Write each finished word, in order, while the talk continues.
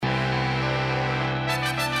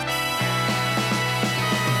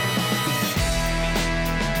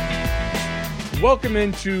Welcome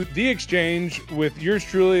into The Exchange with yours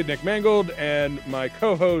truly, Nick Mangold, and my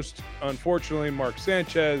co-host, unfortunately, Mark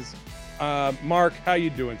Sanchez. Mark, how you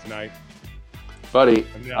doing tonight? Buddy,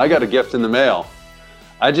 I got a gift in the mail.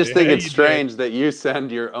 I just think it's strange that you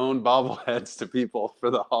send your own bobbleheads to people for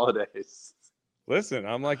the holidays. Listen,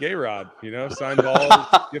 I'm like A-Rod, signed balls,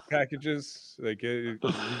 gift packages. Like I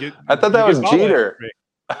thought that was Jeter.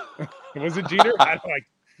 Was it Jeter? I like.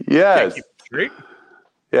 Yes. Keep it straight.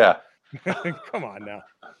 Yeah. Come on now.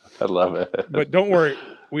 I love it. But don't worry,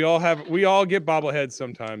 we all get bobbleheads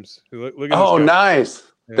sometimes. Look at oh, this guy. Nice.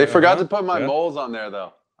 They forgot to put my moles on there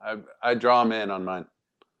though. I draw them in on mine.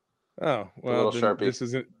 Oh well,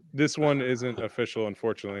 this one isn't official,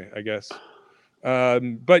 unfortunately, I guess.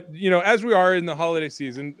 But as we are in the holiday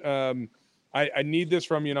season, I need this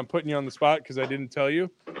from you, and I'm putting you on the spot because I didn't tell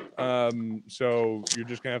you. So you're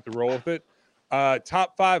just gonna have to roll with it.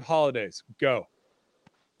 Top 5 holidays. Go.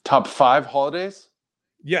 Top 5 holidays?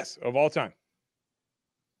 Yes, of all time.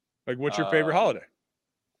 Like, what's your favorite holiday?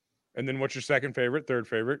 And then what's your second favorite, third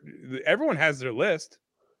favorite? Everyone has their list.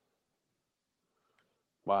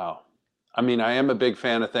 Wow. I mean, I am a big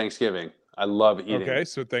fan of Thanksgiving. I love eating. Okay,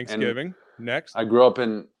 so Thanksgiving. Next. I grew up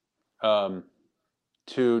in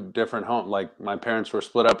 2 different homes. Like, my parents were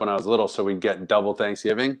split up when I was little, so we'd get double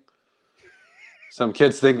Thanksgiving. Some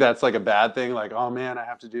kids think that's like a bad thing. Like, oh man, I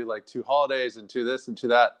have to do like 2 holidays and 2 this and 2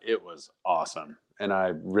 that. It was awesome. And I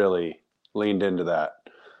really leaned into that.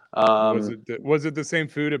 Was it the same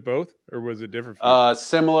food at both, or was it different food?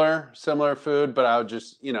 Similar food, but I would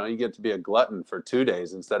just, you get to be a glutton for 2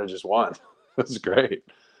 days instead of just 1. It was great.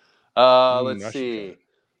 Let's see.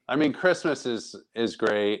 I mean, Christmas is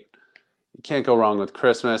great. You can't go wrong with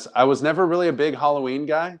Christmas. I was never really a big Halloween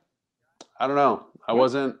guy. I don't know. I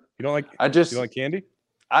wasn't. You don't like? You don't like candy?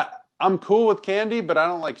 I'm cool with candy, but I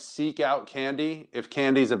don't like seek out candy. If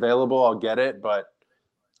candy's available, I'll get it. But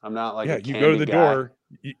I'm not like a candy you go to the guy. door.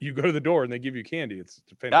 You go to the door and they give you candy. It's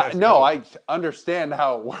fantastic. No, I understand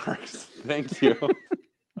how it works. Thank you.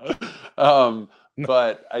 But I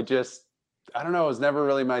don't know. It was never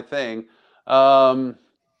really my thing.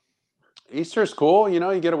 Easter's cool.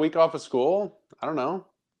 You get a week off of school. I don't know.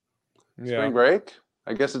 Spring break.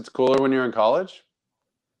 I guess it's cooler when you're in college.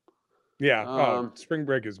 Yeah. Spring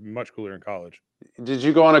break is much cooler in college. Did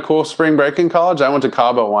you go on a cool spring break in college? I went to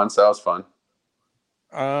Cabo once. That was fun.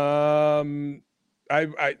 No,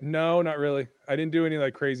 not really. I didn't do any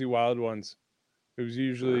like crazy wild ones. It was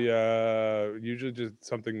usually just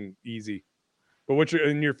something easy. But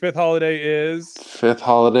your 5th holiday is? 5th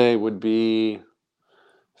holiday would be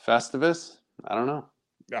Festivus. I don't know.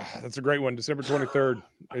 That's a great one. December 23rd.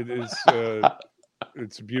 It is.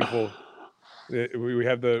 It's beautiful. We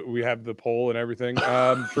have the poll and everything.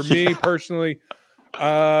 For me personally,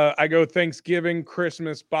 I go Thanksgiving,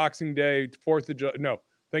 Christmas, Boxing Day, 4th of July. No,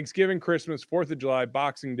 Thanksgiving, Christmas, 4th of July,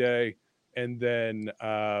 Boxing Day, and then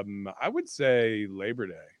I would say Labor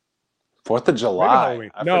Day. 4th of July.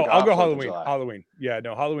 Halloween. No, I'll go Halloween. Halloween. Yeah,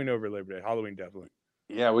 no, Halloween over Labor Day. Halloween definitely.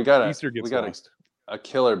 Yeah, we got Easter gets lost. A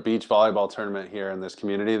killer beach volleyball tournament here in this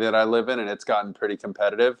community that I live in, and it's gotten pretty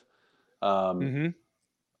competitive.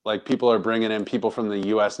 Like, people are bringing in people from the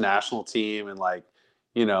U.S. national team, and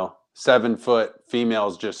 7-foot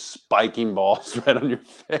females just spiking balls right on your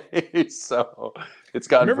face. So it's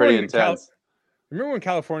gotten pretty intense. Remember when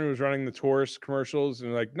California was running the tourist commercials,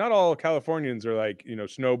 and not all Californians are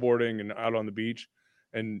snowboarding and out on the beach,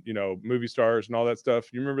 and movie stars and all that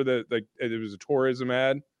stuff. You remember that? It was a tourism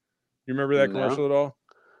ad. You remember that commercial at all?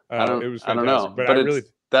 It was fantastic. I don't know, but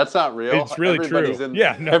that's not real. It's really true.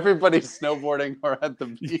 Everybody's snowboarding or at the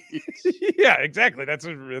beach. Yeah, exactly. That's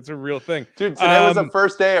a real thing. Dude, today was the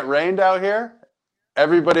first day it rained out here.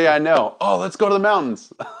 Everybody I know, let's go to the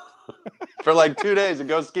mountains for 2 days and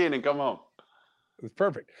go skiing and come home. It's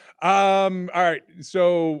perfect. All right.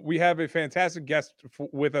 So we have a fantastic guest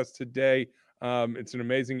with us today. It's an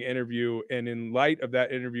amazing interview. And in light of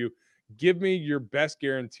that interview, give me your best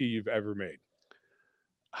guarantee you've ever made.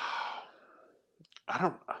 I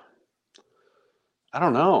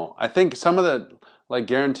don't know. I think some of the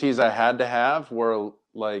guarantees I had to have were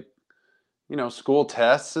school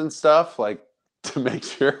tests and stuff, to make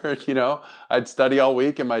sure, I'd study all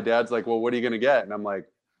week, and my dad's like, well, what are you going to get? And I'm like,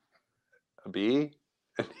 a B.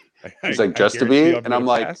 And he's like, just a B. And I'm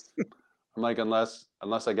like, unless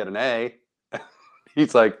I get an A.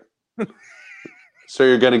 He's like, so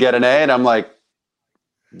you're going to get an A? And I'm like,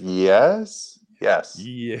 yes. Yeah.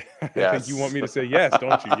 Yes. I think you want me to say yes,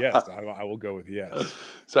 don't you? Yes. I will go with yes.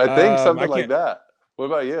 So I think something like that. What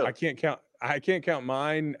about you? I can't count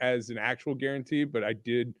mine as an actual guarantee, but I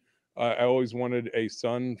did. I always wanted a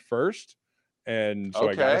son first, and so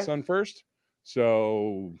I got a son first.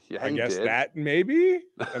 So Yeah, I you guess did. that maybe.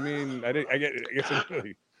 I mean, I guess I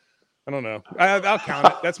really. I don't know. I'll count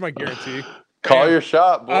it. That's my guarantee. Call And, your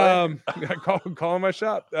shot, boy. calling my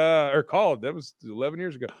shot. Or called. That was 11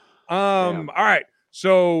 years ago. Damn. All right.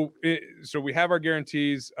 So we have our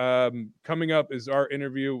guarantees. Coming up is our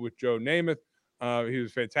interview with Joe Namath. He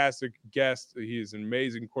was a fantastic guest. He is an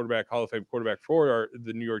amazing quarterback, Hall of Fame quarterback for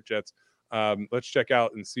the New York Jets. Let's check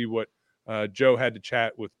out and see what Joe had to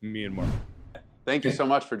chat with me and Mark. Thank you so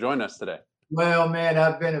much for joining us today. Well, man,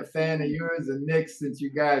 I've been a fan of yours and Nick's since you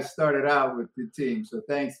guys started out with the team. So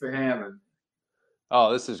thanks for having me.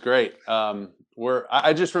 Oh, this is great.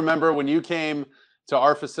 I just remember when you came to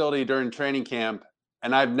our facility during training camp,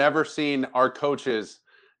 and I've never seen our coaches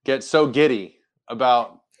get so giddy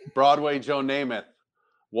about Broadway Joe Namath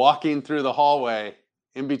walking through the hallway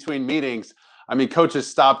in between meetings. I mean, coaches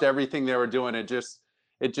stopped everything they were doing. It just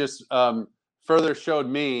further showed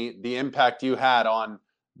me the impact you had on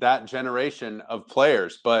that generation of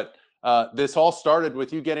players. But this all started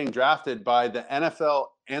with you getting drafted by the NFL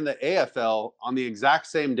and the AFL on the exact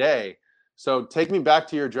same day. So take me back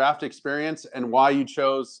to your draft experience and why you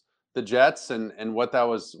chose the Jets and what that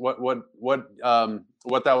was what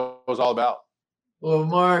that was all about. Well,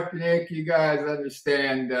 Mark, Nick, you guys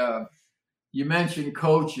understand. You mentioned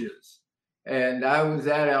coaches, and I was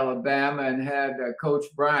at Alabama and had Coach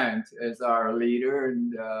Bryant as our leader,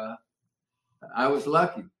 and I was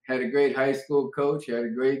lucky. Had a great high school coach, had a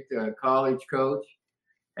great college coach.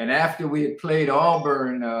 And after we had played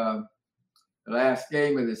Auburn the last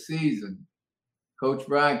game of the season, Coach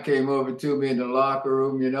Bryant came over to me in the locker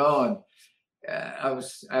room, and I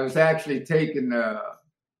was actually taking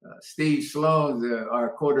Steve Sloan's, our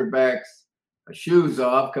quarterback's shoes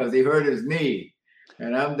off because he hurt his knee.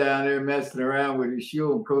 And I'm down there messing around with his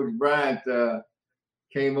shoe, and Coach Bryant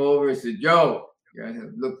came over and said, "Joe," I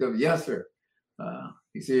looked up, "Yes, sir."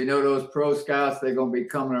 He said, "Those pro scouts, they're going to be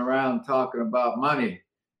coming around talking about money."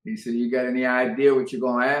 He said, "You got any idea what you're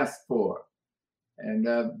going to ask for?" And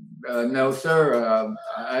no, sir.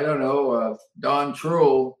 I don't know. Don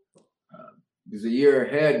Truell was a year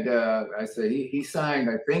ahead. I said, he signed,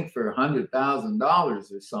 I think, for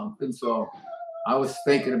 $100,000 or something. So I was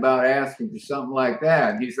thinking about asking for something like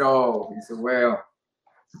that. And he said, well,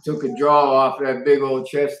 he took a draw off that big old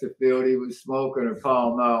Chesterfield he was smoking, or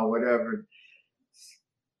Pall Mall, whatever.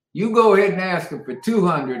 "You go ahead and ask him for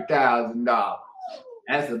 $200,000.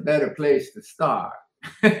 That's a better place to start."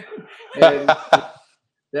 And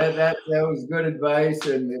that was good advice,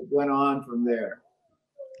 and it went on from there.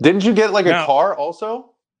 Didn't you get like a car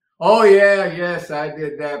also? Oh yeah, yes, I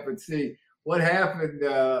did that. But see, what happened,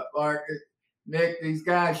 Mark, Nick, these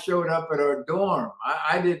guys showed up at our dorm.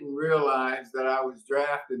 I didn't realize that I was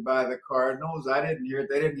drafted by the Cardinals. I didn't hear it.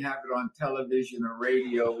 They didn't have it on television or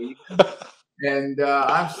radio even. And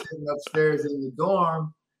I'm sitting upstairs in the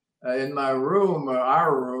dorm, in my room,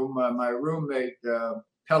 our room. My roommate,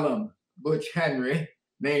 Pelham, Butch Henry,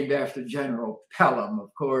 named after General Pelham,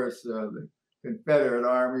 of course, the Confederate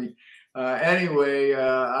Army. Anyway,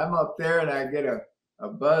 I'm up there and I get a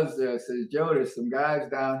buzz that says, "Joe, there's some guys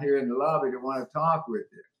down here in the lobby that want to talk with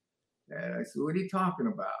you." And I said, "What are you talking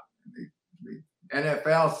about?" The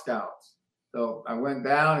NFL scouts. So I went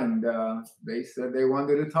down and they said they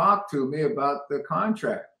wanted to talk to me about the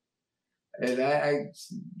contract. And I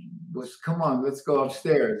was, "Come on, let's go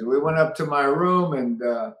upstairs." We went up to my room, and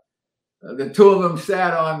the two of them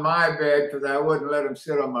sat on my bed because I wouldn't let them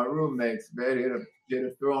sit on my roommate's bed. He'd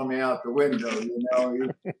have thrown me out the window.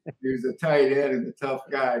 He was a tight head and a tough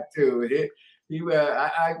guy too.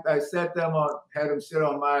 I sat them on, had them sit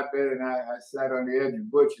on my bed, and I sat on the edge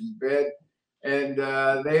of Butch's bed. And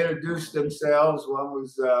they introduced themselves. One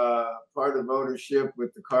was part of ownership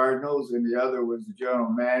with the Cardinals, and the other was the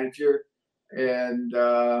general manager. And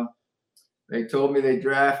they told me they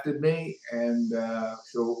drafted me. And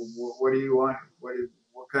so, what do you want?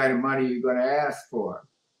 What kind of money are you going to ask for?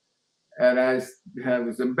 And I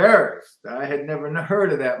was embarrassed. I had never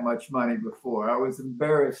heard of that much money before. I was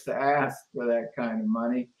embarrassed to ask for that kind of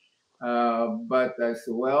money. But I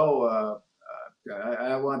said, well,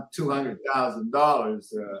 I want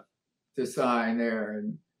 $200,000 to sign there.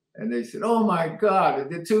 And they said, "Oh my God."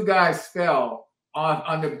 The two guys fell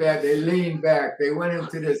on the bed. They leaned back. They went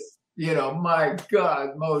into this, my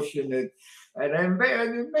God, motion. And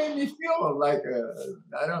it made me feel like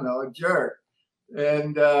a jerk.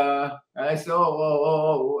 And I said,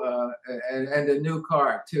 and the new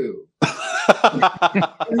car too. And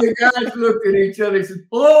the guys looked at each other and said,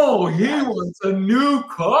 "Oh, he wants a new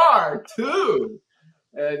car too."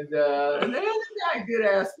 And the other guy did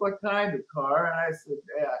ask what kind of car, and I said,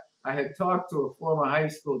 "Yeah, I had talked to a former high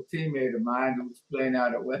school teammate of mine who was playing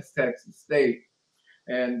out at West Texas State,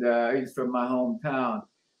 and he's from my hometown.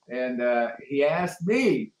 And he asked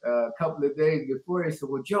me a couple of days before, he said,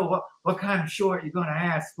 well, Joe, what kind of short are you going to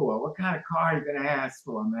ask for? What kind of car are you going to ask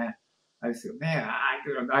for, man? I said, man,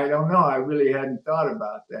 I don't know. I really hadn't thought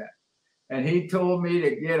about that. And he told me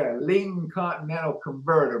to get a Lincoln Continental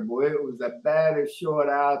convertible. It was the baddest short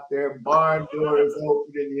out there, barn doors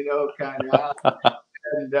opening, you know, kind of.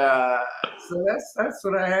 And so that's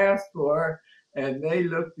what I asked for. And they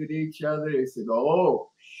looked at each other. They said,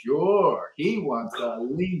 oh, sure. He wants a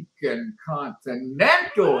Lincoln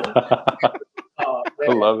Continental. Oh,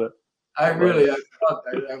 I love it. I thought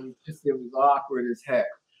that it was awkward as heck.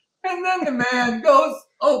 And then the man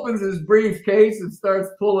opens his briefcase and starts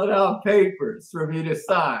pulling out papers for me to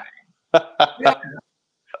sign. Yeah.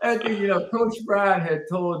 I think, you know, Coach Brown had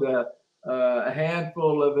told a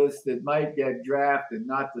handful of us that might get drafted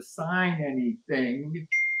not to sign anything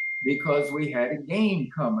because we had a game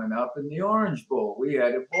coming up in the Orange Bowl. We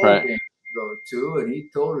had a bowl game to go to, and he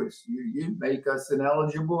told us, you'd make us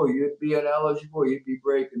ineligible, you'd be ineligible, you'd be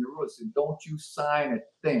breaking the rules. So don't you sign a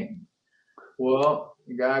thing. Well,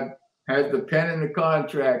 the guy had the pen in the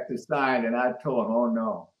contract to sign, and I told him,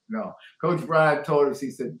 oh, no. Coach Brian told us,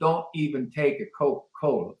 he said, don't even take a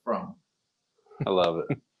Coca-Cola from him. I love it.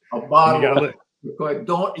 A bottle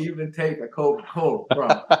don't even take a Coca-Cola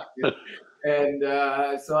from him. And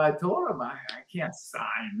so I told him, I can't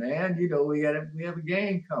sign, man. You know, we have a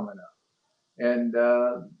game coming up. And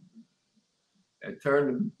it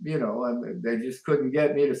turned, you know, and they just couldn't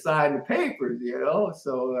get me to sign the papers, you know.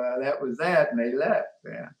 So that was that, and they left,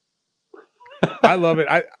 man. I love it.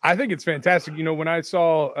 I think it's fantastic. You know, when I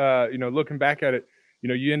saw, you know, looking back at it, you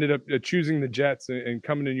know, you ended up choosing the Jets and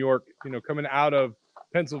coming to New York, you know, coming out of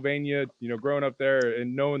Pennsylvania, you know, growing up there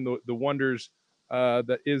and knowing the wonders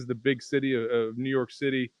that is the big city of New York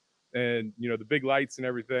City and, you know, the big lights and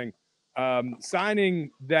everything.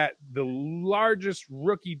 Signing the largest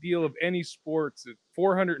rookie deal of any sports at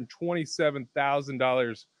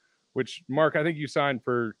 $427,000, which, Mark, I think you signed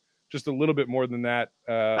for just a little bit more than that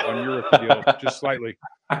on your rookie deal, just slightly.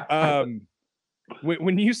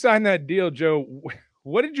 When you signed that deal, Joe,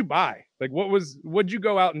 what did you buy? Like, what'd you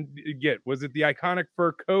go out and get? Was it the iconic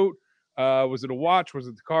fur coat? Was it a watch? Was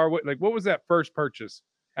it the car? What was that first purchase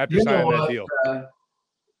after signing that deal?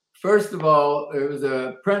 First of all, it was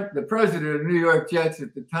the president of the New York Jets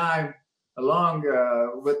at the time, along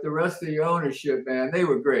with the rest of the ownership, man. They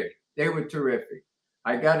were great. They were terrific.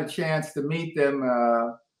 I got a chance to meet them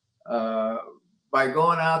by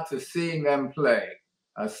going out to seeing them play.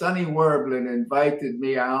 Sonny Werblin invited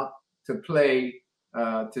me out to play,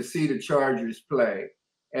 to see the Chargers play.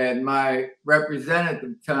 And my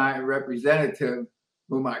representative,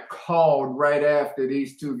 whom I called right after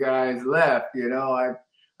these two guys left, you know,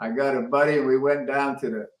 I got a buddy, and we went down to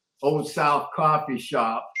the Old South coffee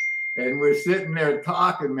shop, and we're sitting there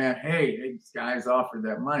talking, man. Hey, these guys offered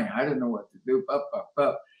that money. I didn't know what to do.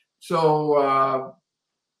 So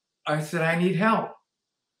I said, I need help.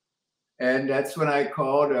 And that's when I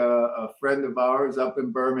called a friend of ours up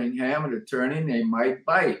in Birmingham, an attorney named Mike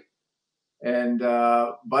Bite. And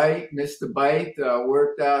Mr. Bite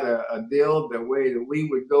worked out a deal the way that we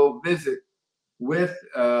would go visit with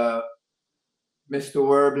Mr.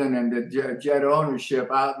 Werblin and the Jet ownership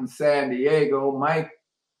out in San Diego. Mike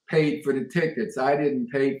paid for the tickets. I didn't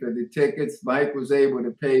pay for the tickets. Mike was able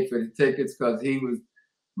to pay for the tickets because he was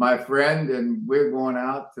my friend, and we're going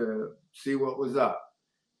out to see what was up.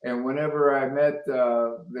 And whenever I met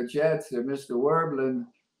the Jets and Mr. Werblin,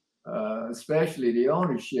 especially the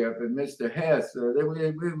ownership and Mr. Hess, there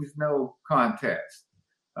was no contest.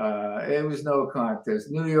 It was no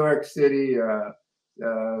contest. New York City,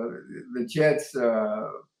 the Jets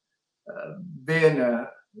being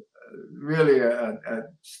really a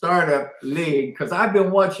startup league, because I've been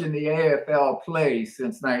watching the AFL play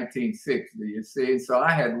since 1960, you see. So I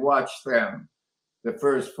had watched them the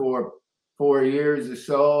first four years or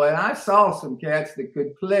so, and I saw some cats that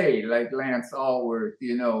could play, like Lance Allworth,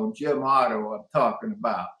 you know, Jim Otto I'm talking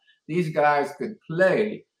about. These guys could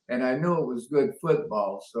play, and I knew it was good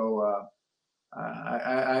football. So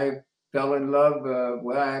I fell in love.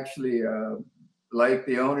 I actually liked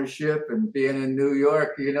the ownership, and being in New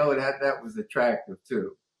York, you know, that was attractive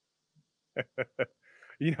too.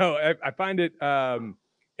 You know, I find it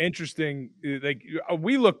interesting. Like,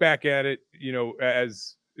 we look back at it, you know,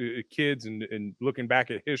 as kids and looking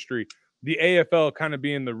back at history, the AFL kind of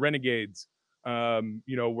being the renegades,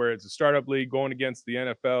 you know, where it's a startup league going against the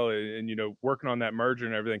NFL and, you know, working on that merger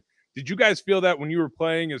and everything. Did you guys feel that when you were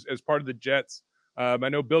playing as part of the Jets, I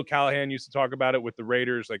know Bill Callahan used to talk about it with the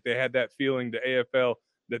Raiders. Like they had that feeling, the AFL,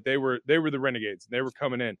 that they were the Renegades and they were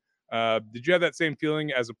coming in. Did you have that same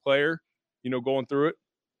feeling as a player, going through it?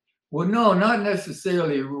 Well, no, not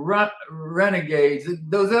necessarily renegades.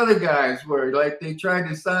 Those other guys were like, they tried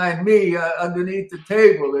to sign me underneath the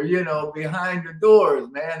table or, behind the doors,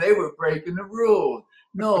 man. They were breaking the rules.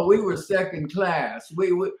 No, we were second class.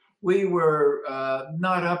 We were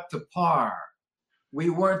not up to par. We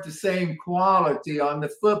weren't the same quality on the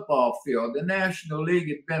football field. The National League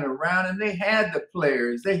had been around and they had the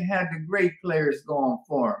players. They had the great players going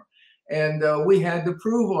for them. And we had to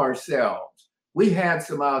prove ourselves. We had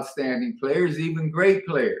some outstanding players, even great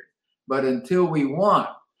players. But until we won,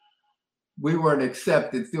 we weren't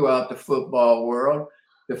accepted throughout the football world.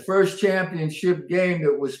 The first championship game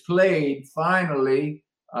that was played finally,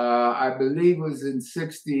 I believe was in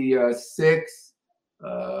 66,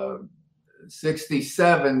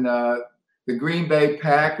 67. The Green Bay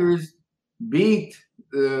Packers beat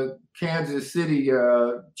the Kansas City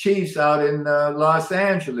Chiefs out in Los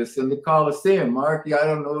Angeles in the Coliseum. Mark, I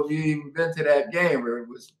don't know if you even been to that game, or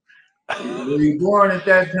were you born at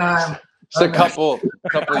that time? It's a couple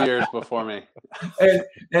years before me.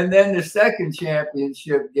 And then the second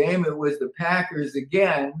championship game, it was the Packers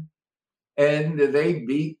again, and they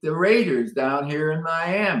beat the Raiders down here in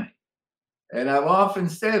Miami. And I've often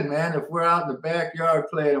said, man, if we're out in the backyard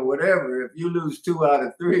playing or whatever, if you lose 2 out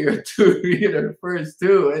of 3 or 2, the first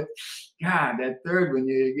 2, that third one,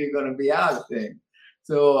 you're going to be out of things.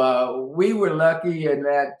 So we were lucky in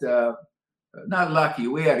that, not lucky,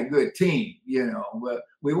 we had a good team, but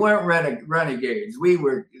we weren't renegades. We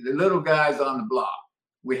were the little guys on the block.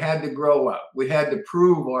 We had to grow up. We had to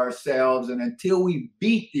prove ourselves. And until we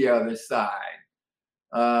beat the other side,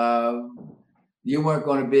 you weren't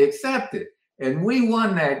going to be accepted. And we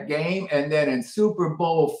won that game. And then in Super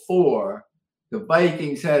Bowl IV, the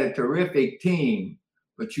Vikings had a terrific team.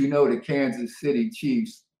 But the Kansas City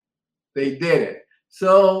Chiefs, they did it.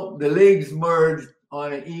 So the leagues merged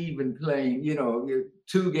on an even playing,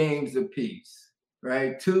 2 games apiece,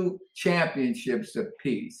 right? 2 championships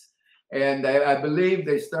apiece. And I believe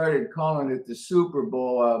they started calling it the Super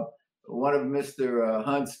Bowl. One of Mr.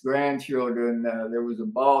 Hunt's grandchildren, there was a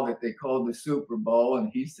ball that they called the Super Bowl, and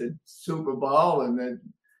he said Super Bowl, and then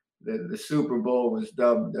the Super Bowl was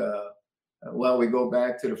dubbed, we go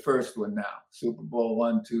back to the first one now, Super Bowl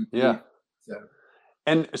 1, 2, 3. Yeah. 7.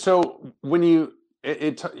 And so when you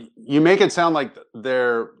make it sound like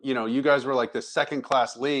they're, you guys were like the second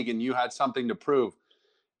class league and you had something to prove.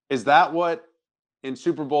 Is that what in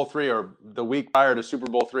Super Bowl III or the week prior to Super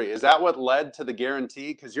Bowl III, is that what led to the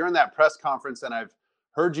guarantee? Because you're in that press conference and I've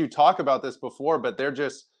heard you talk about this before, but they're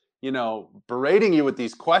just, berating you with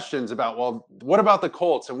these questions about, well, what about the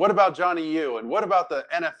Colts and what about Johnny U and what about the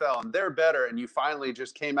NFL and they're better, and you finally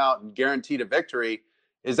just came out and guaranteed a victory.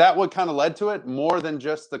 Is that what kind of led to it, more than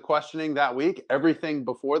just the questioning that week, everything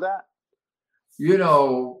before that?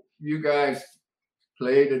 You guys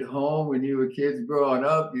played at home when you were kids growing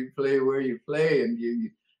up. You play where you play, and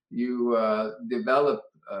you develop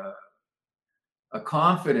a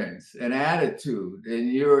confidence, an attitude in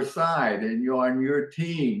your side, and you're on your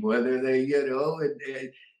team, whether they,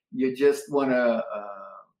 you just want to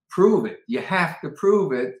prove it. You have to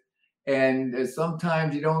prove it. And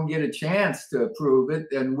sometimes you don't get a chance to prove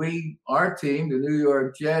it. And our team, the New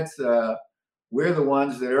York Jets, we're the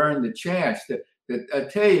ones that earned the chance. I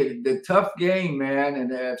tell you, the tough game, man,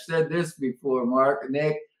 and I've said this before, Mark and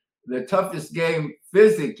Nick, the toughest game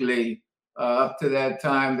physically up to that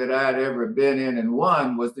time that I'd ever been in and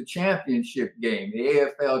won was the championship game, the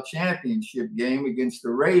AFL championship game against the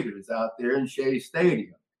Raiders out there in Shea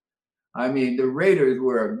Stadium. I mean, the Raiders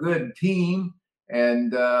were a good team.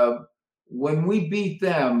 And when we beat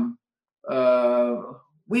them,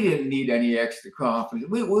 we didn't need any extra confidence.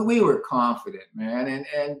 We were confident, man.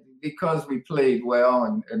 And because we played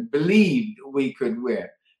well and believed we could win.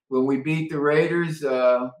 When we beat the Raiders,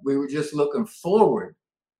 we were just looking forward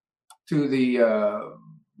to the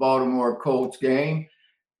Baltimore Colts game.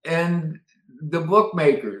 And the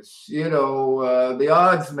bookmakers, the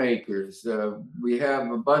odds makers, we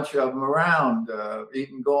have a bunch of them around,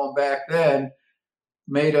 even going back then,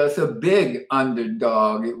 made us a big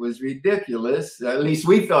underdog. It was ridiculous. At least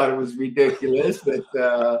we thought it was ridiculous. But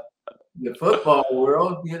the football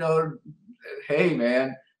world, hey,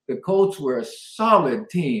 man, the Colts were a solid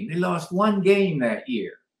team. They lost 1 game that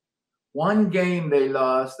year. 1 game they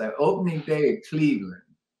lost that opening day at Cleveland.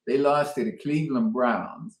 They lost to the Cleveland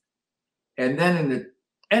Browns. And then in the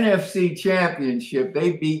NFC Championship,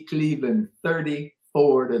 they beat Cleveland 34-0.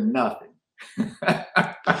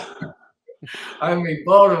 I mean,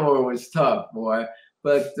 Baltimore was tough, boy.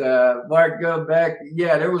 But Mark, go back.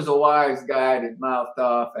 Yeah, there was a wise guy that mouthed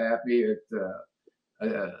off at me at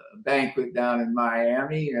a banquet down in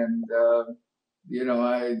Miami, and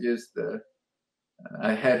I just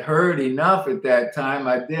I had heard enough at that time.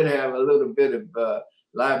 I did have a little bit of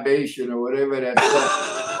libation or whatever that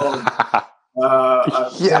stuff called.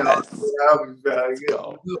 Yes.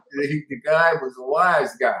 The guy was a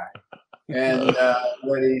wise guy. And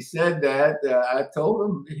when he said that, I told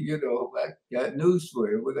him, I got news for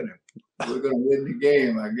you. We're gonna win the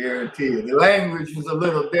game. I guarantee you. The language was a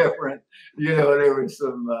little different. There was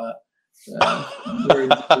some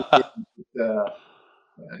words.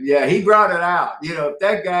 Yeah, he brought it out. If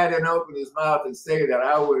that guy didn't open his mouth and say that,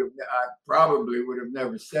 I probably would have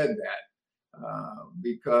never said that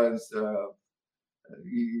because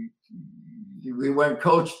we weren't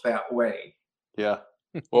coached that way. Yeah.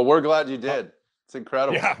 Well, we're glad you did. It's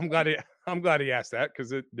incredible. Yeah, I'm glad he asked that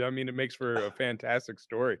because it makes for a fantastic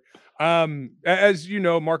story. As you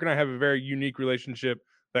know, Mark and I have a very unique relationship,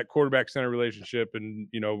 that quarterback center relationship, and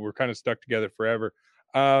we're kind of stuck together forever.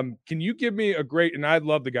 Can you give me a great, and I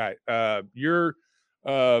love the guy, your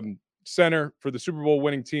center for the Super Bowl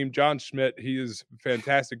winning team, John Schmitt. He is a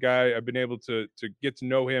fantastic guy. I've been able to get to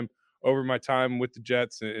know him over my time with the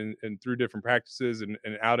Jets and through different practices and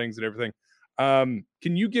outings and everything. Can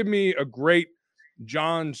you give me a great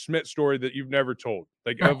John Schmitt story that you've never told,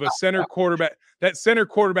 like of a center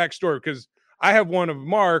quarterback story? Because I have one of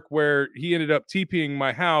Mark where he ended up TPing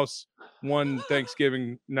my house one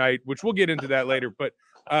Thanksgiving night, which we'll get into that later. But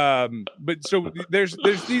so there's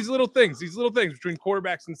these little things between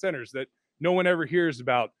quarterbacks and centers that no one ever hears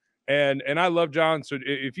about. And I love John. So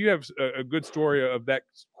if you have a good story of that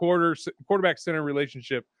quarterback center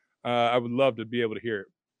relationship, I would love to be able to hear it.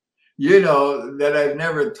 That I've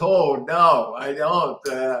never told. No, I don't.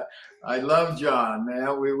 I love John,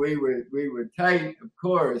 man. We were tight, of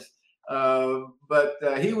course. But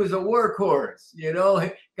he was a workhorse.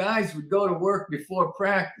 Guys would go to work before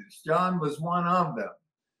practice. John was one of them.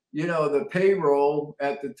 The payroll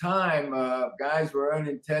at the time, guys were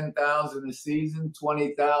earning $10,000 a season.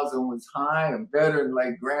 $20,000 was high. A veteran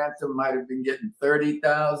like Grantham might have been getting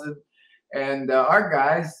 $30,000. And our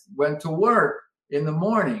guys went to work in the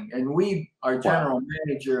morning, and our general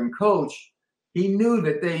manager and coach, he knew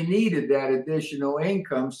that they needed that additional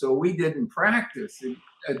income, so we didn't practice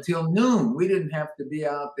until noon. We didn't have to be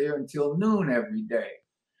out there until noon every day,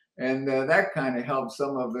 and that kind of helped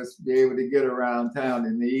some of us be able to get around town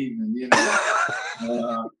in the evening.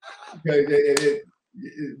 Because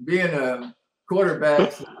being a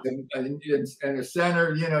quarterback and a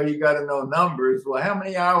center, you got to know numbers. Well, how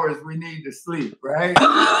many hours we need to sleep, right?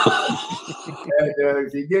 And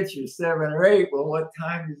if you get your 7 or 8, well, what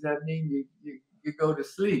time does that mean you go to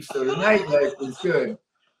sleep? So the nightlife was good.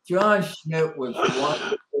 John Schmitt was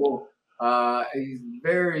wonderful. He's a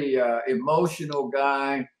very emotional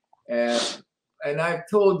guy, and I've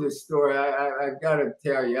told this story. I've got to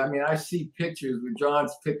tell you. I mean, I see pictures where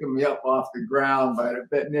John's picking me up off the ground by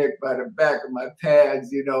the back of my pads,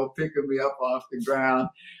 picking me up off the ground,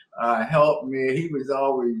 helping me. He was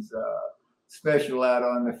always special out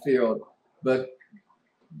on the field. But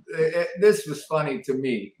this was funny to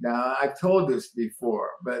me. Now, I've told this before,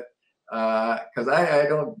 but because I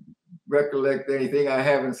don't recollect anything I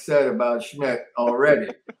haven't said about Schmitt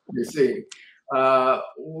already, you see.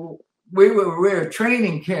 We were at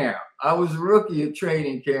training camp. I was a rookie at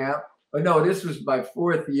training camp. But no, this was my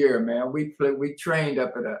 4th year, man. We trained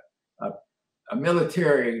up at a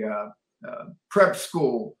military prep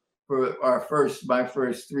school for my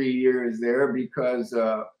first 3 years there, because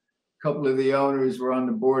a couple of the owners were on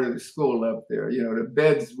the board of the school up there. The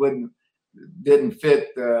beds didn't fit.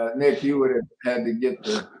 Nick, you would have had to get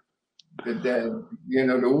the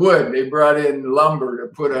wood. They brought in lumber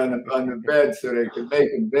to put on the bed so they could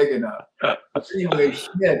make them big enough. Anyway,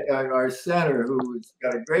 Schmitt, our center, who's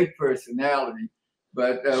got a great personality,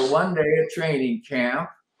 but one day at training camp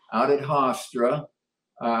out at Hofstra,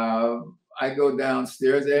 I go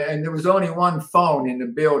downstairs, and there was only one phone in the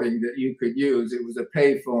building that you could use. It was a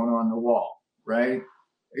pay phone on the wall, right?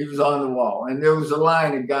 It was on the wall, and there was a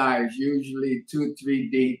line of guys, usually 2-3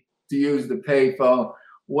 deep, to use the pay phone.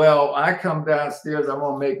 Well, I come downstairs, I'm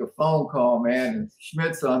going to make a phone call, man, and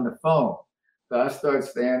Schmitt's on the phone. So I start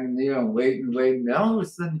standing there, waiting. And all of a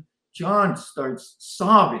sudden, John starts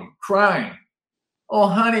sobbing, crying. Oh,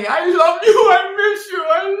 honey, I love you. I miss you.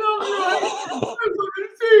 I love you. I want to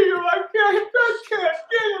see you. I can't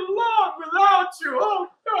get along without you. Oh,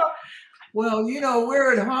 God. Well,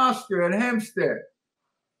 we're at Hofstra at Hempstead.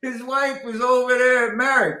 his wife was over there at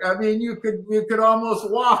Merrick. I mean, you could almost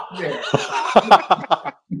walk there.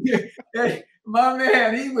 Hey, my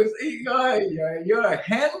man, you're a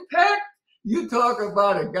henpecked? You talk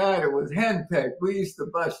about a guy that was henpecked. We used to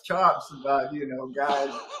bust chops about, guys,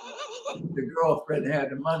 the girlfriend had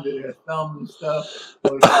them under their thumb and stuff.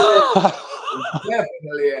 Well,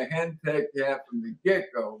 definitely a henpecked guy from the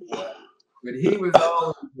get-go, boy. But he was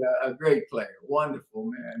always a great player. Wonderful,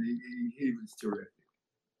 man. He was terrific.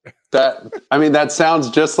 That sounds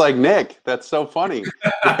just like Nick. That's so funny.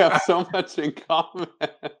 We have so much in common.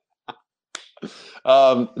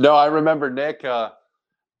 No, I remember Nick.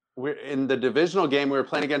 We're in the divisional game. We were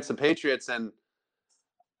playing against the Patriots, and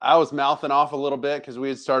I was mouthing off a little bit because we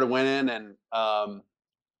had started winning, and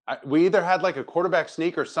we either had like a quarterback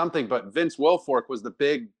sneak or something. But Vince Wilfork was the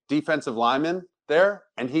big defensive lineman there,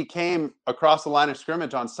 and he came across the line of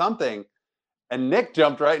scrimmage on something, and Nick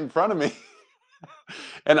jumped right in front of me.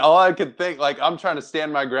 And all I could think, like, I'm trying to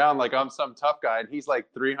stand my ground like I'm some tough guy, and he's like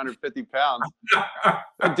 350 pounds.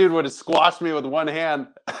 That dude would have squashed me with one hand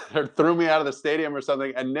or threw me out of the stadium or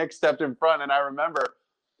something, and Nick stepped in front, and I remember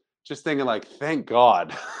just thinking, like, thank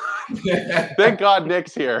God. Thank God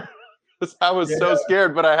Nick's here. I was so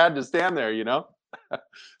scared, but I had to stand there,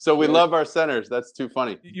 So we love our centers. That's too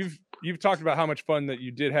funny. You've talked about how much fun that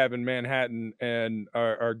you did have in Manhattan, and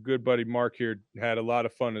our good buddy Mark here had a lot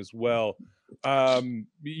of fun as well.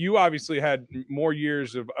 You obviously had more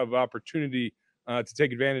years of opportunity to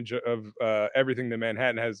take advantage of everything that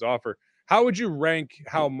Manhattan has to offer. How would you rank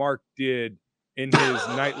how Mark did in his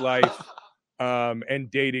nightlife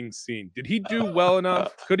and dating scene? Did he do well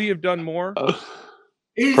enough? Could he have done more?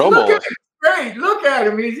 He's looking great. Look at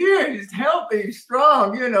him. He's here. He's healthy. He's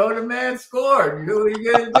strong. The man scored. What are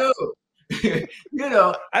you going to do?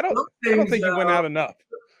 I don't think he went out enough.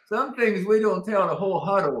 Some things we don't tell the whole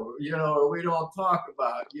huddle, or we don't talk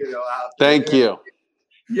about, out there. Thank you.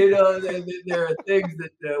 There are things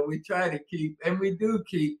that we try to keep, and we do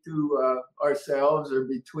keep to ourselves or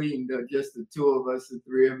between just the two of us, the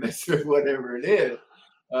three of us, or whatever it is.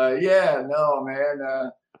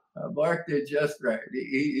 Mark did just right.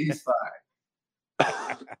 He's fine.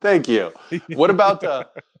 Thank you. What about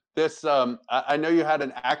this? I know you had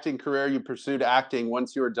an acting career. You pursued acting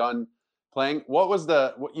once you were done playing. What was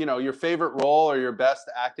your favorite role or your best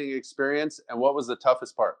acting experience, and what was the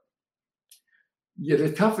toughest part? Yeah,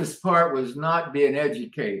 the toughest part was not being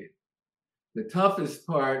educated. The toughest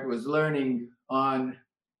part was learning on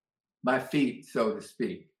my feet, so to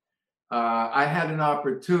speak. I had an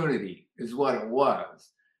opportunity, is what it was.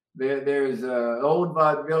 There's an old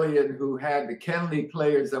vaudevillian who had the Kenley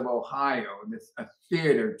Players of Ohio, a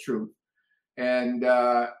theater troupe, and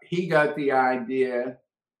he got the idea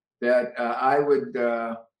that I would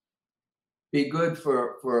be good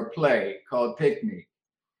for a play called Picnic,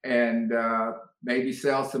 and maybe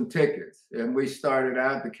sell some tickets. And we started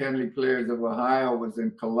out, the Kenley Players of Ohio was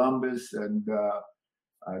in Columbus and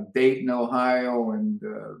Dayton, Ohio, and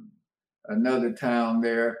another town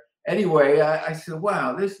there. Anyway, I said,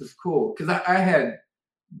 wow, this is cool. Because I had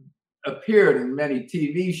appeared in many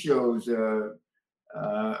TV shows or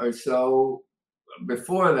so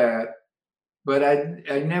before that, but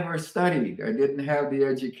I never studied. I didn't have the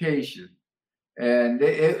education. And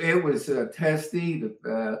it was testy.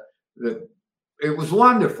 It was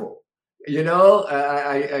wonderful.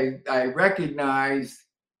 I recognized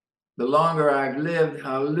the longer I've lived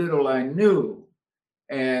how little I knew.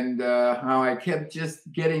 And how I kept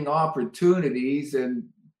just getting opportunities, and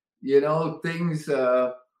things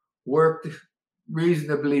worked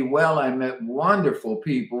reasonably well. I met wonderful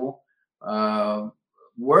people,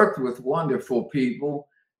 worked with wonderful people,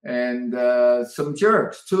 and some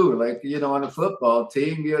jerks too. Like on a football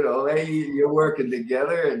team, hey, you're working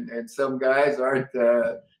together, and some guys aren't.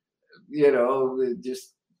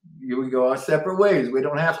 Just we go our separate ways. We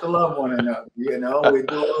don't have to love one another. We do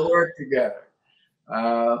our work together.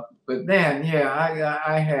 But then,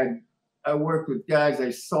 I worked with guys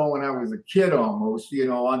I saw when I was a kid almost,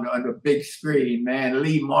 on the big screen, man.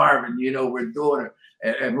 Lee Marvin, we're doing it.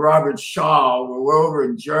 And Robert Shaw, we're over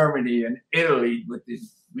in Germany and Italy with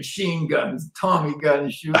these machine guns, Tommy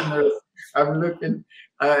guns shooting her. I'm looking,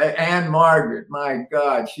 Anne Margaret, my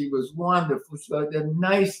God, she was wonderful. So the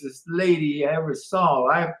nicest lady I ever saw.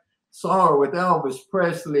 I saw her with Elvis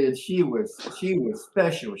Presley, and she was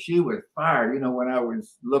special. She was fire. When I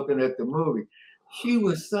was looking at the movie, she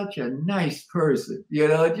was such a nice person.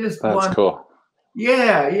 Just that's one. Cool.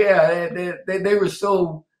 Yeah. They were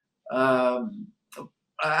so.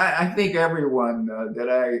 I think everyone that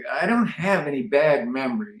I don't have any bad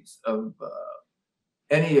memories of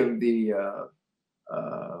any of the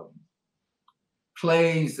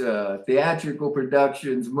plays, theatrical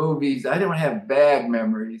productions, movies. I don't have bad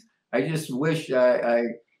memories. I just wish I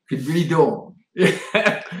could redo them.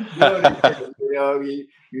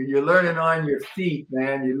 You're learning on your feet,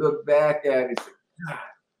 man. You look back at it, God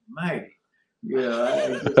almighty.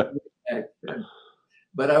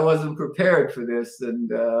 But I wasn't prepared for this, and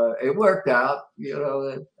it worked out.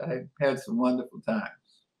 I had some wonderful times.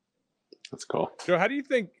 That's cool. So how do you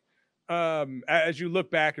think, as you look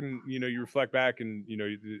back and, you reflect back and,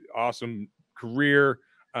 the awesome career,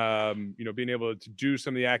 being able to do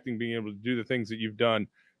some of the acting, being able to do the things that you've done,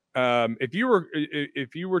 if you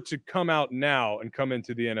were to come out now and come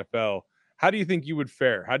into the NFL, how do you think you would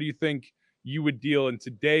fare? How do you think you would deal in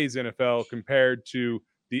today's NFL compared to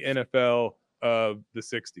the NFL of the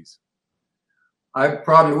 60s? I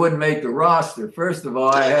probably wouldn't make the roster. First of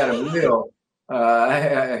all, I had a wheel.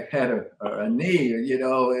 I had a knee,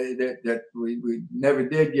 that we never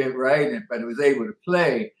did get right, but I was able to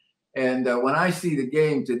play. And when I see the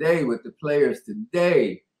game today with the players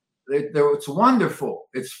today, it's wonderful.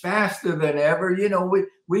 It's faster than ever.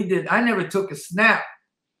 I never took a snap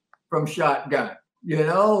from shotgun. We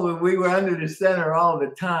were under the center all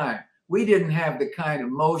the time. We didn't have the kind of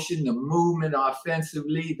motion, the movement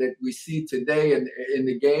offensively that we see today in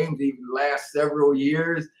the games, even the last several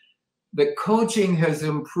years. The coaching has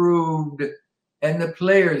improved and the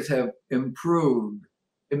players have improved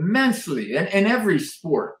immensely in every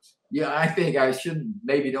sport. Yeah, I think I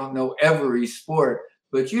don't know every sport,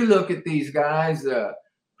 but you look at these guys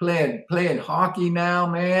playing hockey now,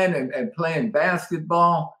 man, and playing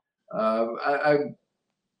basketball. I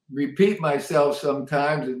repeat myself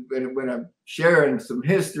sometimes when I'm sharing some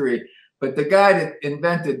history, but the guy that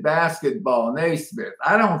invented basketball, Naismith,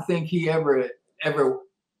 I don't think he ever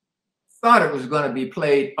thought it was going to be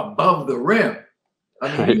played above the rim.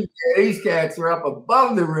 I mean, these cats are up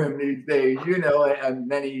above the rim these days, and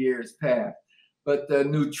many years past. But the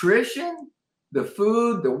nutrition, the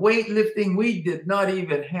food, the weightlifting, we did not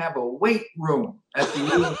even have a weight room at the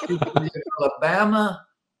University of Alabama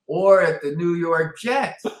or at the New York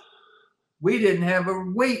Jets. We didn't have a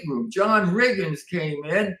weight room. John Riggins came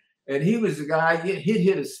in, and he was the guy, he'd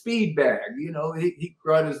hit a speed bag. He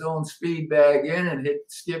brought his own speed bag in and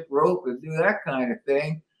skip rope and do that kind of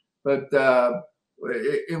thing. But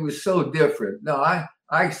it was so different. No,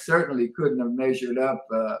 I certainly couldn't have measured up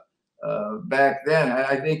back then.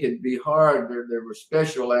 I think it'd be hard. There were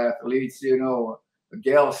special athletes,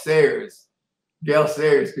 Gale Sayers. Gale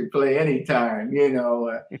Sayers could play anytime, he'd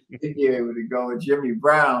be able to go with Jimmy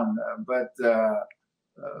Brown.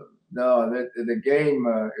 No, the game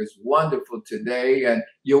is wonderful today, and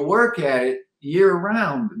you work at it year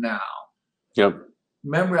round now. Yep.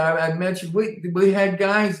 Remember, I mentioned we had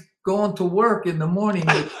guys going to work in the morning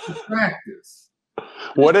to practice.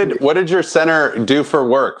 What did your center do for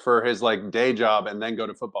work for his day job and then go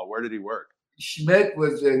to football? Where did he work? Schmitt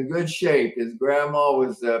was in good shape. His grandma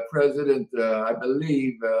was president, I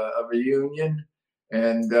believe, of a union,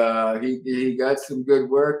 and he got some good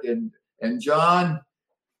work. And John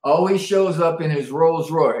always shows up in his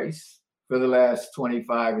Rolls Royce for the last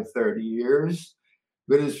 25 or 30 years.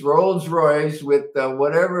 With his Rolls Royce with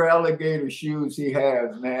whatever alligator shoes he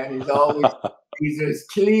has, man. He's as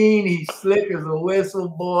clean, he's slick as a whistle,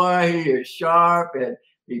 boy. He is sharp, and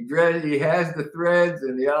he has the threads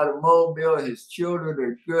and the automobile. His children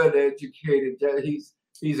are good, educated.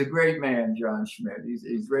 He's a great man, John Schmitt.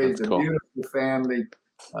 He's raised a beautiful family,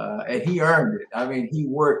 and he earned it. I mean, he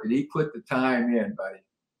worked it. He put the time in, buddy.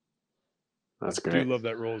 That's great. I do love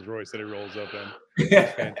that Rolls Royce that he rolls up in.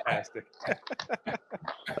 It's fantastic.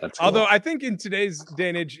 That's cool. Although I think in today's day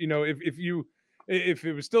and age, if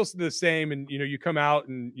it was still the same and you come out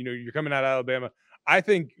and you're coming out of Alabama, I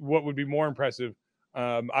think what would be more impressive,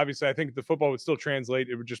 obviously I think the football would still translate,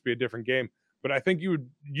 it would just be a different game, but I think you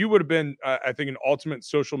would have been I think an ultimate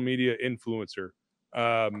social media influencer,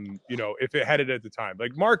 if it had it at the time.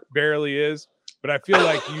 Like Mark barely is, but I feel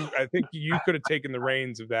like I think you could have taken the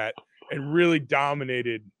reins of that and really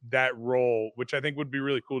dominated that role, which I think would be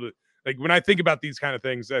really cool to, like, when I think about these kind of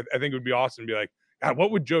things, I think it would be awesome to be like, God,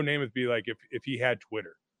 what would Joe Namath be like if he had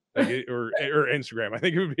Twitter or Instagram? I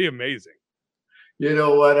think it would be amazing. You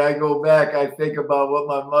know what? I go back, I think about what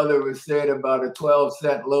my mother was saying about a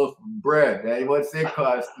 12-cent loaf of bread. Hey, what's it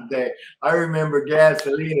cost today? I remember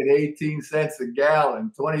gasoline at 18 cents a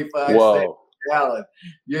gallon, 25 cents a gallon.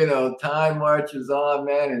 Time marches on,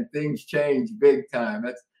 man, and things change big time.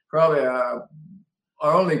 That's probably our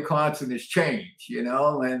only constant is change, and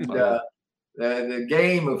the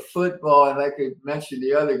game of football, and I could mention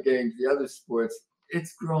the other games, the other sports,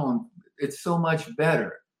 it's grown. It's so much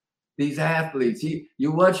better. these athletes.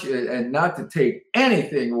 You watch it, and not to take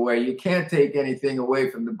anything away. You can't take anything away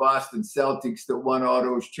from the Boston Celtics that won all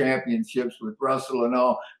those championships with Russell and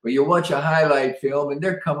all. But you watch a highlight film, and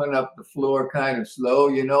they're coming up the floor kind of slow,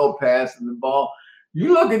 passing the ball.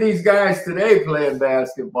 You look at these guys today playing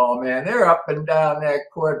basketball, man. They're up and down that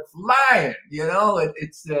court flying.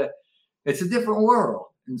 It's a different world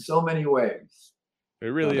in so many ways. It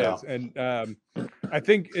really is. And I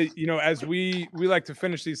think, as we like to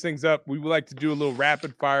finish these things up, we would like to do a little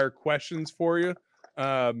rapid fire questions for you.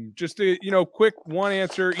 Just a, quick one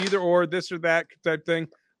answer, either or, this or that type thing.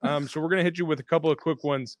 So we're going to hit you with a couple of quick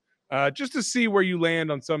ones just to see where you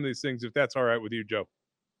land on some of these things, if that's all right with you, Joe.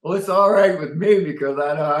 Well, it's all right with me because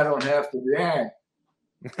I know I don't have to react.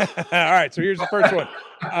 All right. So here's the first one.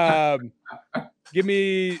 Give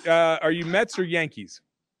me, are you Mets or Yankees?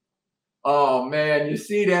 Oh, man, you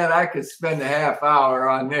see that? I could spend a half hour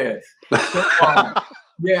on this.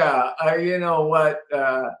 Yeah, you know what?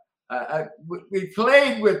 We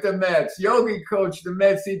played with the Mets. Yogi coached the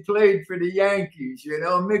Mets. He played for the Yankees.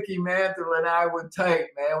 Mickey Mantle and I were tight,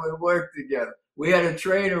 man. We worked together. We had a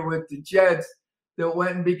trainer with the Jets that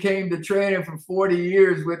went and became the trainer for 40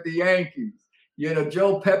 years with the Yankees.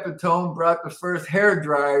 Joe Pepitone brought the first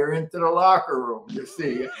hairdryer into the locker room, you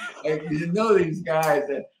see. These guys.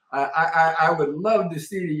 I would love to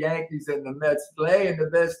see the Yankees and the Mets play and the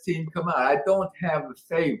best team come out. I don't have a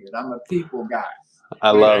favorite. I'm a people guy.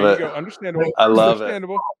 I love it. Understandable. I love it.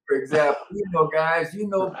 For example, guys,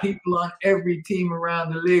 people on every team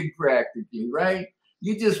around the league practically, right?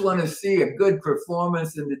 You just want to see a good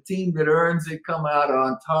performance and the team that earns it come out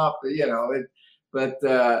on top. I'm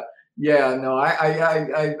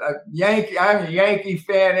a Yankee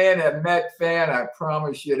fan and a Met fan. I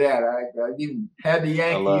promise you that. I even had the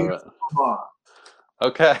Yankee uniform on.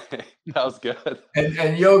 Okay, that was good.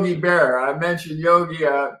 And Yogi Berra. I mentioned Yogi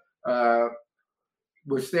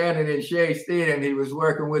was standing in Shea Stadium. He was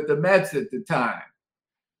working with the Mets at the time.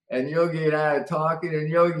 And Yogi and I are talking,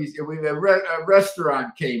 and a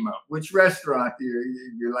restaurant came up. Which restaurant do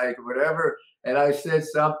you like, or whatever? And I said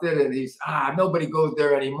something, and he's, nobody goes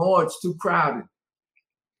there anymore. It's too crowded.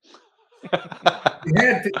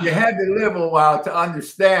 You had to live a while to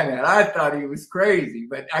understand that. I thought he was crazy,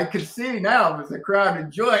 but I could see now if it's a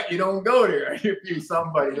crowded joint, you don't go there if you're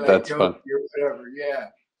somebody like Yogi or whatever. Yeah.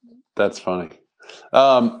 That's funny.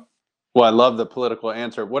 Well, I love the political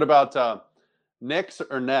answer. What about Knicks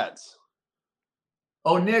or Nets?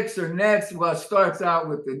 Oh, Knicks or Nets? Well, it starts out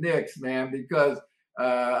with the Knicks, man, because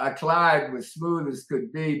Clyde was smooth as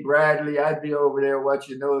could be. Bradley, I'd be over there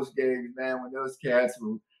watching those games, man, when those cats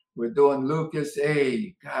were doing Lucas.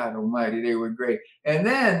 Hey, God almighty, they were great. And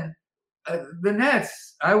then the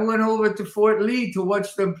Nets, I went over to Fort Lee to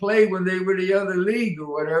watch them play when they were the other league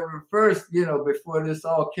or whatever first, before this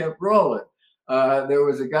all kept rolling. There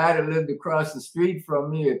was a guy that lived across the street from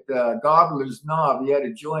me at Gobbler's Knob. He had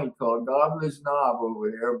a joint called Gobbler's Knob over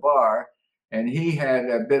there, a bar. And he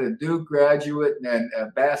had been a Duke graduate and a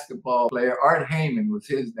basketball player. Art Heyman was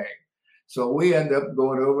his name. So we ended up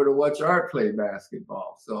going over to watch Art play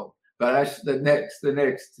basketball. So, but that's the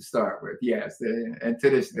Knicks to start with. Yes. And to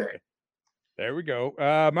this day. There we go.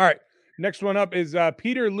 All right. Next one up is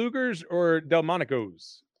Peter Luger's or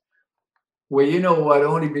Delmonico's? Well, you know what?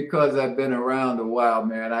 Only because I've been around a while,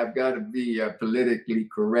 man. I've got to be politically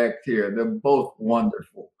correct here. They're both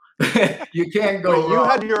wonderful. You can't go wrong. You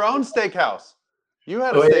had your own steakhouse. You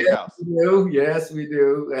had a steakhouse. Yes, we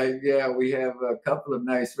do. We have a couple of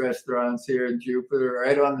nice restaurants here in Jupiter,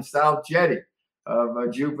 right on the South Jetty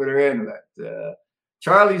of Jupiter Inlet.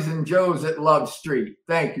 Charlie's and Joe's at Love Street.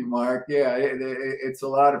 Thank you, Mark. Yeah, it's a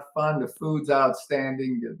lot of fun. The food's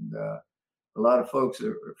outstanding, and a lot of folks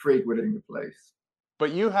are frequenting the place.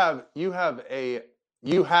 But you had a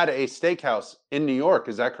steakhouse in New York.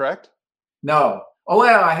 Is that correct? No. Oh,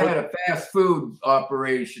 well, I had a fast food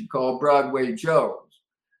operation called Broadway Joe's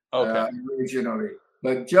originally.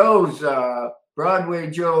 But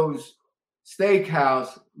Broadway Joe's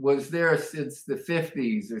Steakhouse was there since the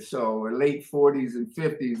 50s or so, or late 40s and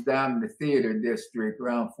 50s down in the theater district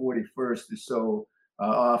around 41st or so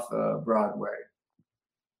off Broadway.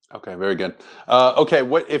 Okay, very good. Okay,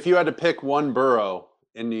 what if you had to pick one borough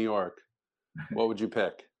in New York, what would you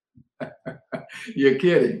pick? You're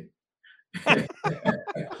kidding.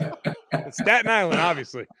 Staten Island,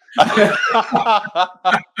 obviously.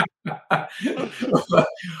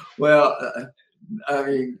 Well, I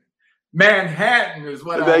mean, Manhattan is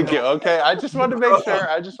what. Thank you. Okay, I just wanted to make sure.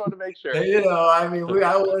 I mean,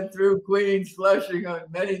 I went through Queens, Flushing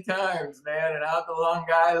many times, man, and out to Long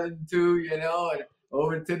Island too.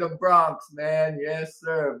 over to the Bronx, man. Yes,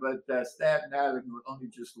 sir. But Staten Island only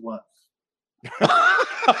just once.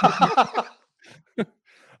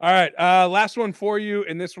 All right, last one for you,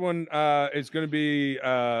 and this one is going to be.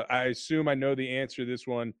 I assume I know the answer to this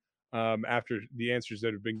one after the answers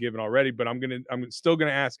that have been given already, but I'm still gonna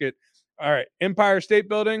ask it. All right, Empire State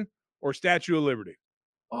Building or Statue of Liberty?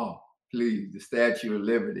 Oh, please, the Statue of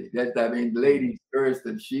Liberty. Ladies first,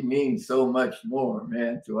 and she means so much more,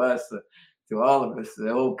 man, to us, to all of us,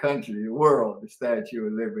 the whole country, the world. The Statue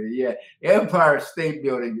of Liberty. Yeah, Empire State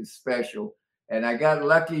Building is special, and I got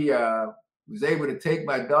lucky. Was able to take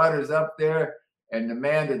my daughters up there, and the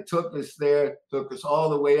man that took us there took us all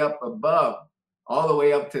the way up above, all the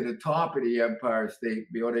way up to the top of the Empire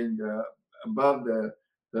State Building, above the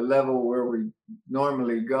level where we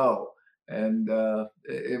normally go, and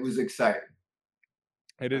it was exciting.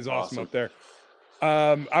 It is awesome up there.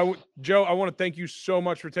 Joe, I want to thank you so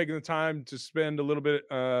much for taking the time to spend a little bit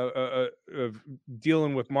of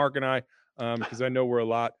dealing with Mark and I, because I know we're a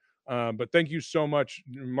lot. But thank you so much,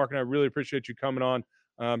 Mark, and I really appreciate you coming on,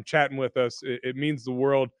 chatting with us. It means the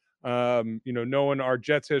world, knowing our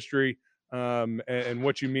Jets history and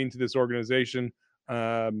what you mean to this organization.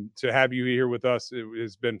 To have you here with us, it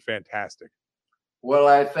has been fantastic. Well,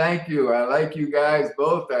 I thank you. I like you guys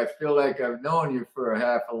both. I feel like I've known you for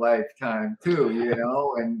half a lifetime too,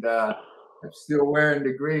 and I'm still wearing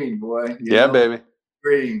the green, boy. Yeah, baby.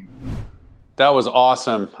 Green. That was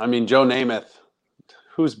awesome. I mean, Joe Namath.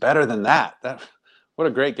 Who's better than that? What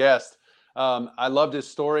a great guest. I loved his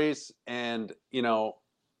stories, and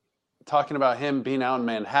talking about him being out in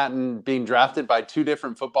Manhattan, being drafted by 2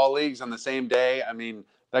 different football leagues on the same day. I mean,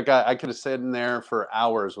 that guy, I could have sat in there for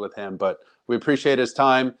hours with him, but we appreciate his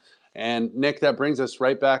time. And Nick, that brings us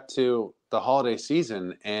right back to the holiday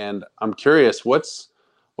season. And I'm curious, what's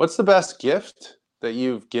the best gift that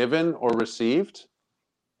you've given or received?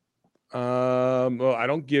 Well, I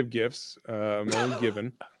don't give gifts. I'm only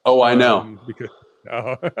given. Oh, I know. Because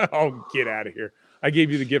oh, get out of here. I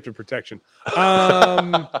gave you the gift of protection.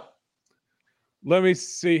 Let me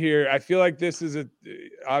see here. I feel like this is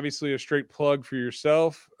obviously a straight plug for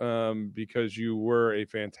yourself, because you were a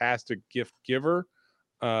fantastic gift giver.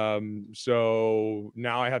 So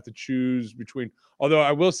now I have to choose between, although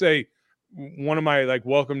I will say one of my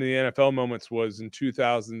welcome to the NFL moments was in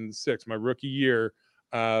 2006, my rookie year.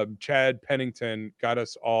 Chad Pennington got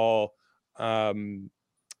us all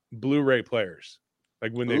Blu-ray players,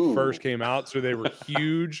 when they first came out. So they were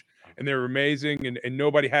huge and they were amazing, and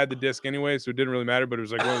nobody had the disc anyway, so it didn't really matter. But it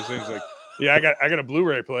was one of those things yeah, I got a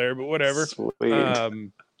Blu-ray player, but whatever. Sweet.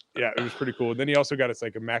 Yeah, it was pretty cool. Then he also got us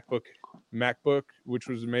a MacBook, which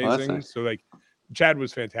was amazing. Oh, nice. So Chad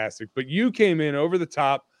was fantastic, but you came in over the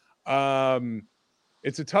top.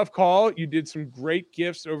 It's a tough call. You did some great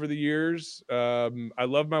gifts over the years. I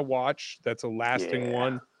love my watch. That's a lasting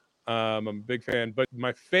one. I'm a big fan. But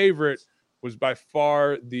my favorite was by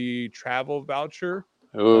far the travel voucher,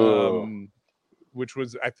 which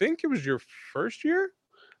was, I think it was your first year?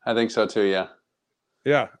 I think so too, yeah.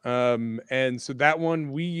 Yeah. And so that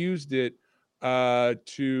one, we used it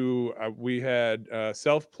we had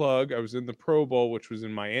self-plug. I was in the Pro Bowl, which was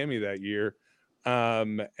in Miami that year.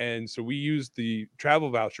 And so we used the travel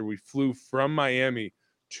voucher. We flew from Miami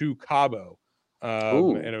to Cabo,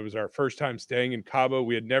 and it was our first time staying in Cabo.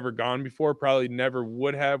 We had never gone before, probably never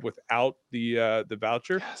would have without the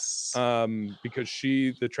voucher. Yes. Because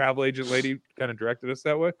the travel agent lady kind of directed us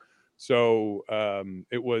that way. So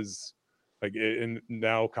it was and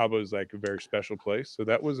now Cabo is a very special place. So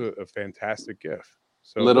that was a fantastic gift.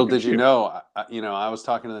 So little did you know, I was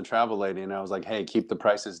talking to the travel lady and I was like, hey, keep the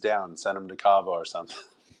prices down, send them to Cabo or something.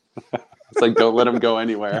 It's don't let them go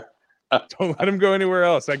anywhere. Don't let them go anywhere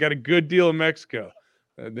else. I got a good deal in Mexico.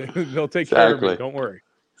 They'll take care of me. Don't worry.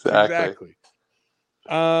 Exactly.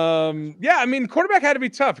 Yeah, I mean, quarterback had to be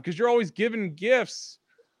tough because you're always giving gifts.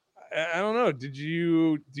 I don't know. Do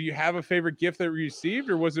you have a favorite gift that you received,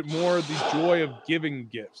 or was it more the joy of giving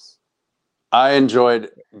gifts? I enjoyed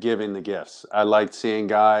giving the gifts. I liked seeing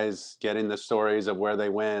guys getting the stories of where they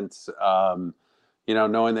went.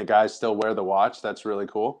 Knowing that guys still wear the watch, that's really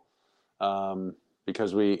cool.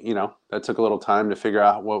 Because that took a little time to figure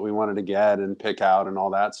out what we wanted to get and pick out and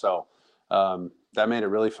all that. So that made it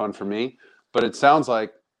really fun for me. But it sounds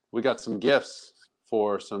like we got some gifts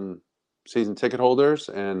for some season ticket holders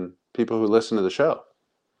and people who listen to the show.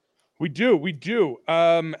 We do.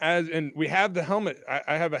 And we have the helmet.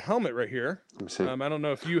 I have a helmet right here. Let me see. I don't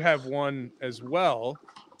know if you have one as well.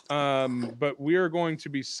 But we are going to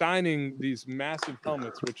be signing these massive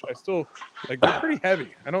helmets, which I still they're pretty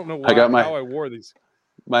heavy. I don't know how I wore these.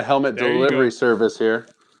 My helmet delivery service here.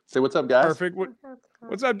 Say what's up, guys. Perfect.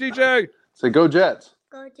 What's up, DJ? Say go Jets.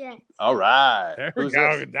 Go Jets. All right. There we Who's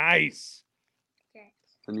go. this? Nice.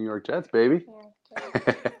 Jets. The New York Jets, baby. Yeah,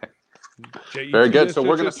 Jets. Very good. So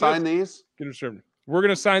we're going to sign these. We're going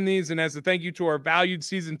to sign these, and as a thank you to our valued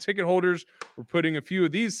season ticket holders, we're putting a few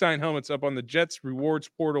of these signed helmets up on the Jets rewards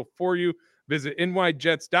portal for you. Visit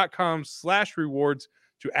nyjets.com/rewards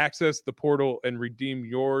to access the portal and redeem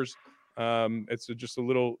yours. It's just a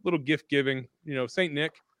little gift giving. You know, St.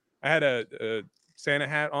 Nick. I had a Santa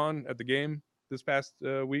hat on at the game this past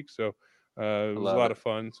week, so it was a lot of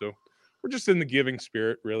fun. So we're just in the giving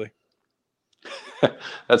spirit, really.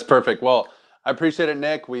 That's perfect. Well, I appreciate it,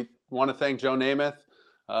 Nick. We want to thank Joe Namath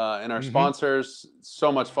and our sponsors.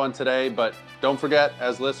 So much fun today, but don't forget,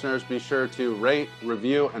 as listeners, be sure to rate,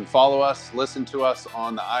 review, and follow us. Listen to us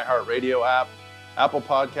on the iHeartRadio app, Apple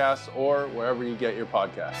Podcasts, or wherever you get your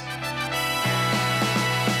podcasts.